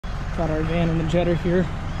got our van in the jetter here,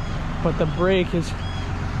 but the break is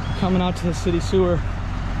coming out to the city sewer.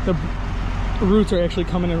 The roots are actually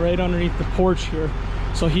coming in right underneath the porch here,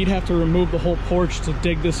 so he'd have to remove the whole porch to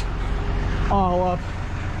dig this all up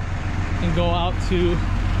and go out to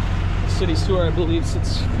the city sewer. I believe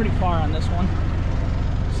sits pretty far on this one,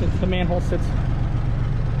 since the manhole sits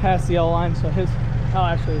past the yellow line. So his, oh,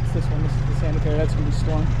 actually it's this one, this is the sanitary, that's gonna be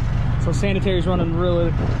storm. So sanitary's running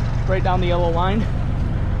really right down the yellow line.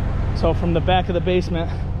 So from the back of the basement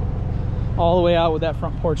all the way out with that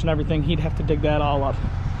front porch and everything, he'd have to dig that all up.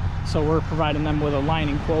 So we're providing them with a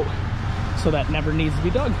lining quote, so that never needs to be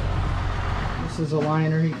dug. This is a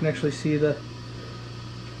liner. You can actually see the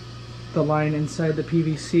line inside the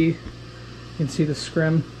PVC. You can see the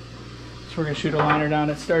scrim. So we're gonna shoot a liner down.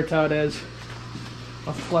 It starts out as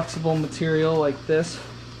a flexible material like this,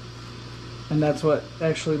 and that's what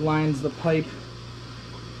actually lines the pipe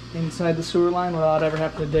inside the sewer line without ever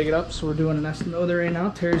having to dig it up. So we're doing an estimate there right now.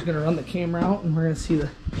 Terry's gonna run the camera out and we're gonna see the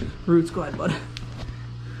roots. Go ahead, bud.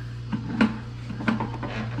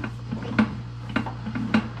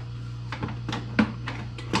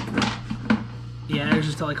 Yeah, there's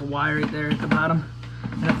just like a wire right there at the bottom.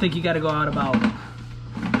 And I think you gotta go out about,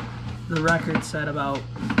 the record said about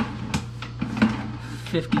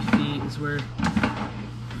 50 feet is where,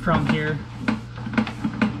 from here,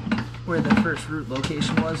 where the first root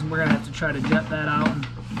location was, and we're gonna have to try to jet that out and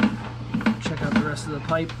check out the rest of the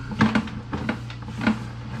pipe.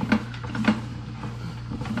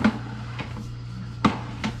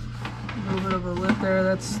 A little bit of a lip there.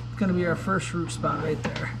 That's gonna be our first root spot right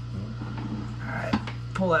there. All right,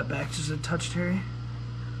 pull that back just a touch, Terry.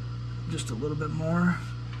 Just a little bit more.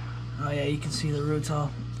 Oh yeah, you can see the roots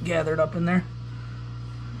all gathered up in there.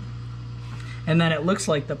 And then it looks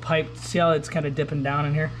like the pipe, see how it's kind of dipping down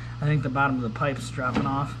in here? I think the bottom of the pipe is dropping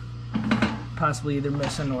off. Possibly either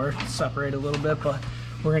missing or separate a little bit, but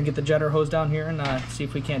we're gonna get the jetter hose down here and see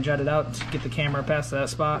if we can't jet it out and get the camera past that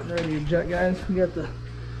spot. Ready to jet, guys. We got the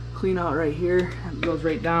clean out right here. It goes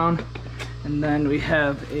right down. And then we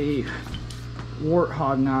have a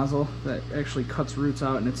warthog nozzle that actually cuts roots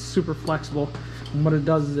out, and it's super flexible. And what it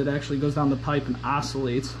does is it actually goes down the pipe and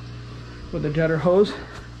oscillates with the jetter hose.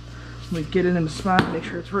 We get it in the spot, make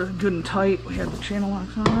sure it's really good and tight. We have the channel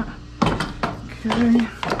locks on it. Okay.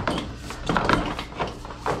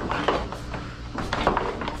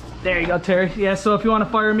 There you go, Terry. Yeah, so if you want to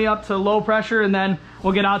fire me up to low pressure and then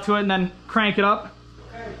we'll get out to it and then crank it up.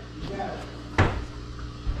 Okay, you got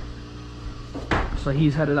it. So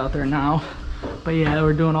he's headed out there now. But yeah,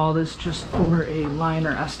 we're doing all this just for a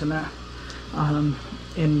liner estimate. And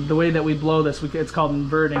the way that we blow this, it's called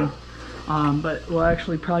inverting. But we'll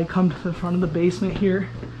actually probably come to the front of the basement here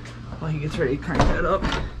while he gets ready to crank that up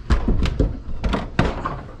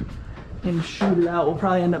and shoot it out. We'll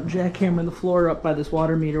probably end up jackhammering the floor up by this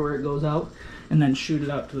water meter where it goes out, and then shoot it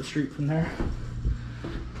out to the street from there.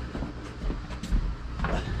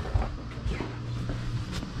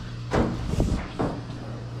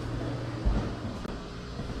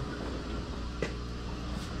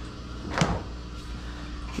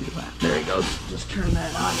 There he goes. Just turn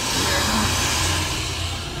that on.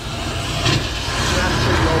 That's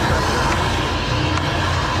pretty low pressure.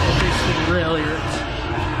 It basically really hurts.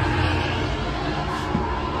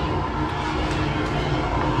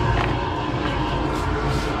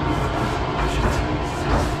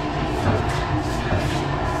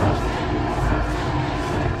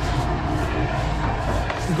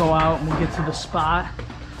 We'll go out and we'll get to the spot.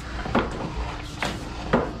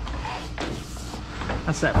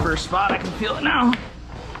 That's that first spot. I can feel it now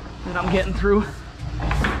that I'm getting through.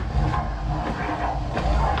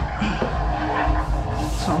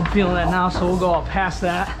 So I'm feeling that now, so we'll go up past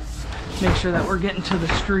that, make sure that we're getting to the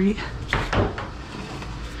street.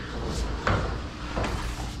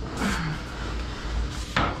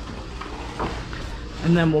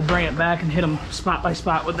 And then we'll bring it back and hit them spot by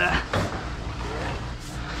spot with that.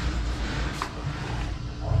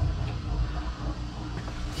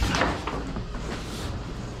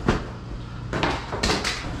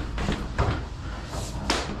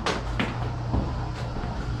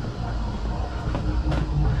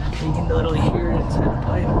 You can literally hear it inside the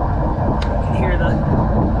pipe. You can hear the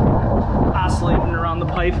oscillating around the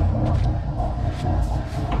pipe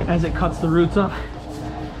as it cuts the roots up.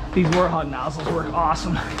 These warthog nozzles work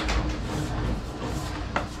awesome. I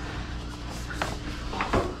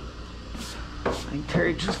think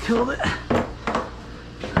Terry just killed it.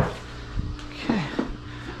 Okay.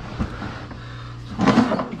 So let's see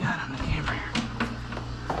what we got on the camera here.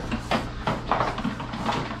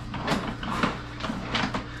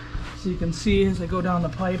 So you can see as I go down the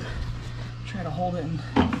pipe, try to hold it and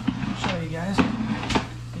show you guys.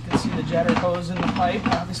 You can see the jetter hose in the pipe,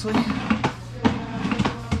 obviously.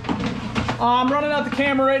 I'm running out the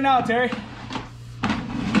camera right now, Terry.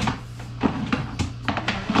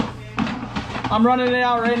 I'm running it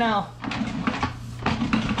out right now.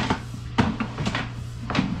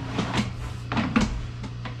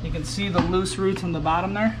 You can see the loose roots on the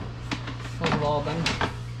bottom there. Those have all been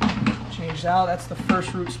changed out. That's the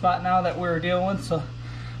first root spot now that we're dealing with, so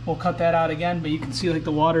we'll cut that out again, but you can see like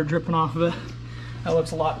the water dripping off of it. That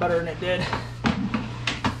looks a lot better than it did.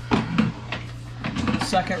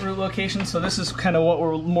 Second root location, so this is kind of what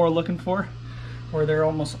we're more looking for, where they're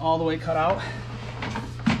almost all the way cut out.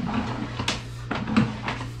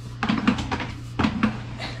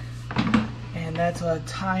 And that's a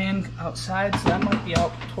tie-in outside, so that might be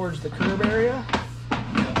out towards the curb area.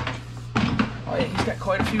 Oh yeah, he's got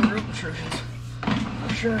quite a few root intrusions,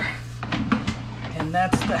 for sure. And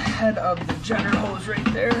that's the head of the jetter hose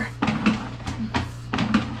right there.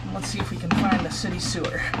 Let's see if we can find the city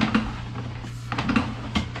sewer.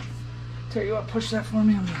 Terry, you want to push that for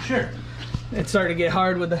me? Sure. It's starting to get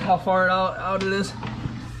hard with how far out it is.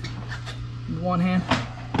 With one hand.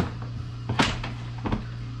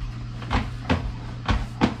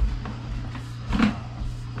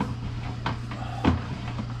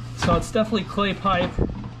 So it's definitely clay pipe.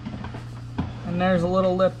 And there's a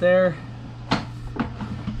little lip there.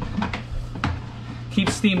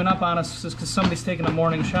 Keeps steaming up on us just because somebody's taking a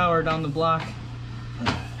morning shower down the block.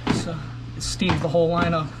 So it steams the whole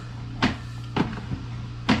line up.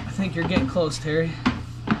 I think you're getting close, Terry.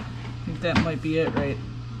 I think that might be it right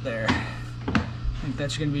there. I think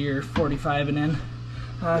that's gonna be your 45 and in.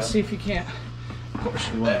 Yep. See if you can't push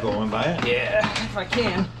it. You want to go in by it? Yeah, if I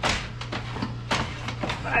can.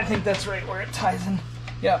 I think that's right where it ties in.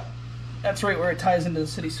 Yep, that's right where it ties into the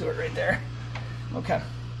city sewer right there. Okay.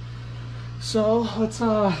 So let's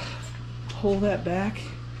pull that back,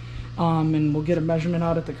 and we'll get a measurement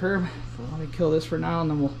out at the curb. So let me kill this for now,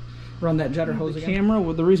 and then we'll run that jetter hose again. Camera.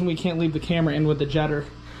 Well, the reason we can't leave the camera in with the jetter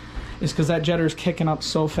is because that jetter is kicking up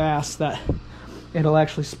so fast that it'll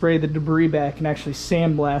actually spray the debris back and actually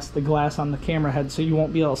sandblast the glass on the camera head, so you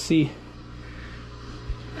won't be able to see.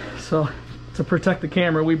 So to protect the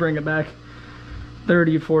camera, we bring it back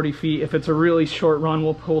 30 or 40 feet. If it's a really short run,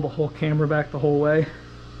 we'll pull the whole camera back the whole way.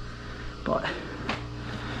 But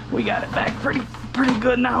we got it back pretty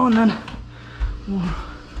good now, and then we'll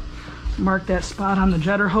mark that spot on the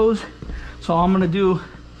jetter hose. So all I'm gonna do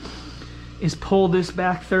is pull this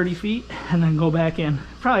back 30 feet and then go back in.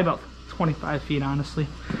 Probably about 25 feet, honestly.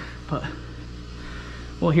 But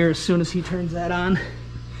we'll hear as soon as he turns that on.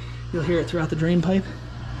 You'll hear it throughout the drain pipe.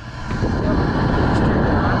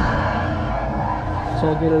 So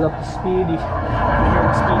I'll get it up to speed. You can hear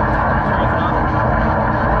the speed cranking up.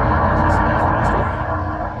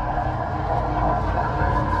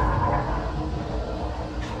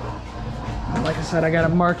 Like I said, I got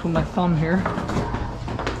it marked with my thumb here.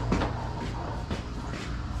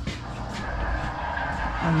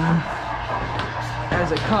 And then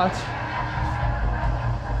as it cuts,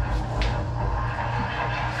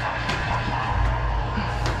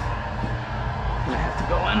 I have to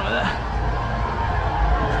go in with it.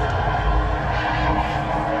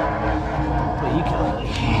 But you can really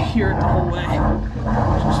hear it the whole way.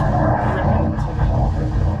 Just ripping into it.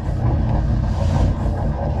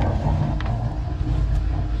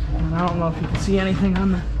 I don't know if you can see anything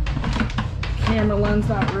on the camera lens,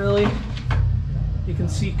 not really. You can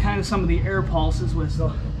see kind of some of the air pulses as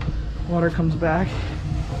the water comes back.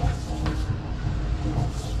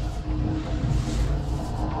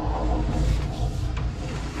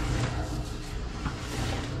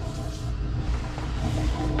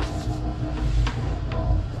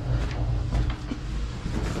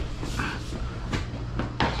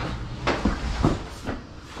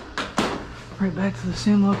 Right back to the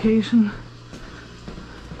same location,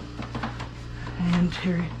 and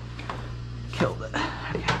Terry killed it.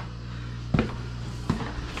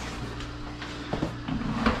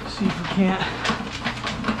 See if we can't.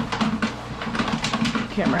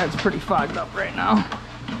 Camera head's pretty fogged up right now,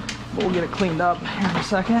 but we'll get it cleaned up here in a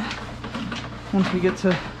second. Once we get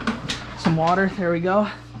to some water, there we go.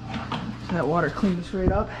 So that water cleaned us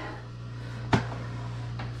right up.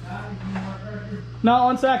 No,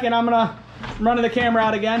 1 second, I'm running the camera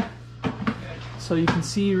out again. So you can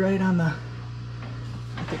see right on the,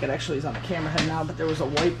 I think it actually is on the camera head now, but there was a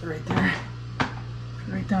wipe right there.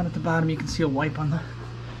 Right down at the bottom you can see a wipe on the,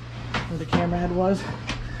 where the camera head was.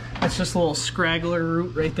 That's just a little scraggler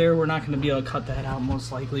root right there. We're not going to be able to cut that out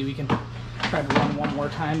most likely. We can try to run one more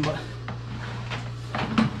time, but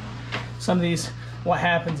some of these what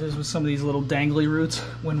happens is with some of these little dangly roots,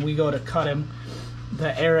 when we go to cut him,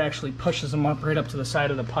 the air actually pushes them up right up to the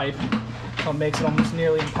side of the pipe. So it makes it almost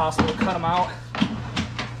nearly impossible to cut them out.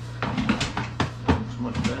 It's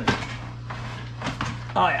much better.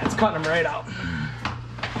 Oh yeah, it's cutting them right out.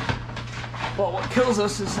 Well, what kills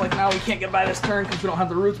us is like now we can't get by this turn because we don't have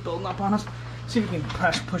the roots building up on us. See if we can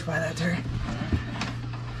push by that turn.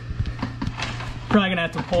 Probably gonna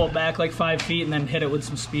have to pull it back like 5 feet and then hit it with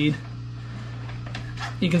some speed.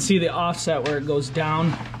 You can see the offset where it goes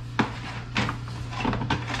down.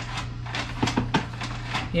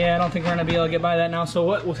 Yeah, I don't think we're gonna be able to get by that now. So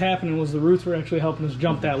what was happening was the roots were actually helping us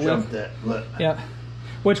jump that lip. Jump that lip. Yeah,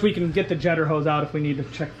 which we can get the jetter hose out if we need to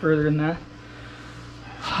check further in that.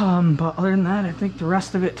 But other than that, I think the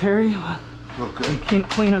rest of it, Terry, Okay. we can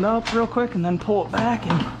clean it up real quick and then pull it back,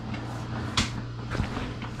 and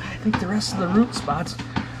I think the rest of the root spots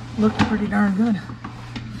look pretty darn good.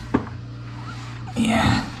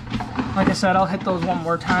 Yeah, like I said, I'll hit those one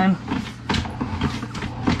more time.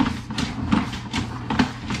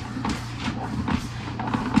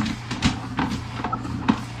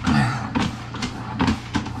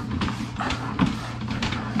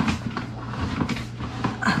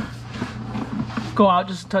 Go out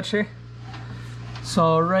just a touch here.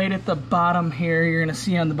 So right at the bottom here, you're gonna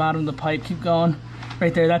see on the bottom of the pipe, keep going,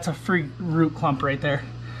 right there, that's a free root clump right there.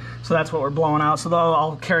 So that's what we're blowing out. So that'll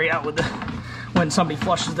all carry out with the, when somebody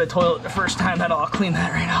flushes the toilet the first time, that'll all clean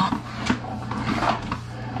that right out.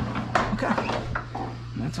 Okay,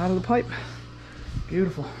 and that's out of the pipe.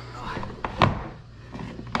 Beautiful.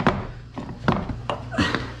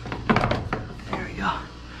 There we go.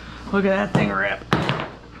 Look at that thing rip.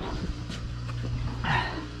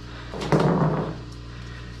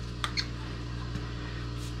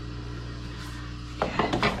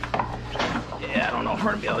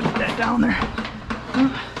 We're gonna be able to get that down there.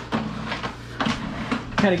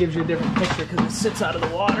 Kind of gives you a different picture because it sits out of the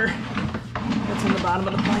water. That's in the bottom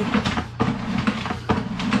of the pipe.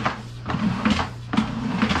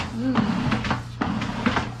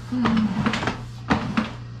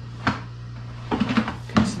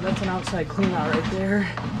 Okay, so that's an outside clean out right there.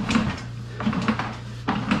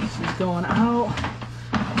 This is going out.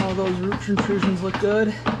 All those root intrusions look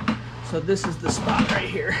good. So this is the spot right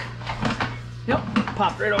here. Yep,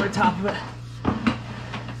 popped right over the top of it.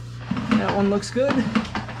 That one looks good.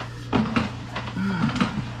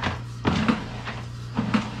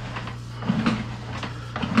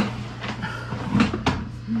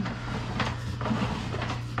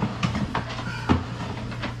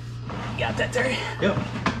 Got that, Terry? Yep.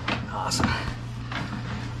 Awesome.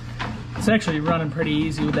 It's actually running pretty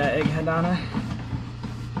easy with that egghead on it.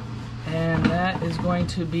 And that is going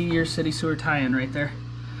to be your city sewer tie-in right there.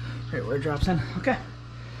 Right where it drops in. Okay.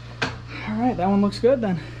 All right, that one looks good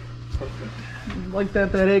then. Like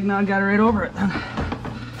that eggnog got right over it then.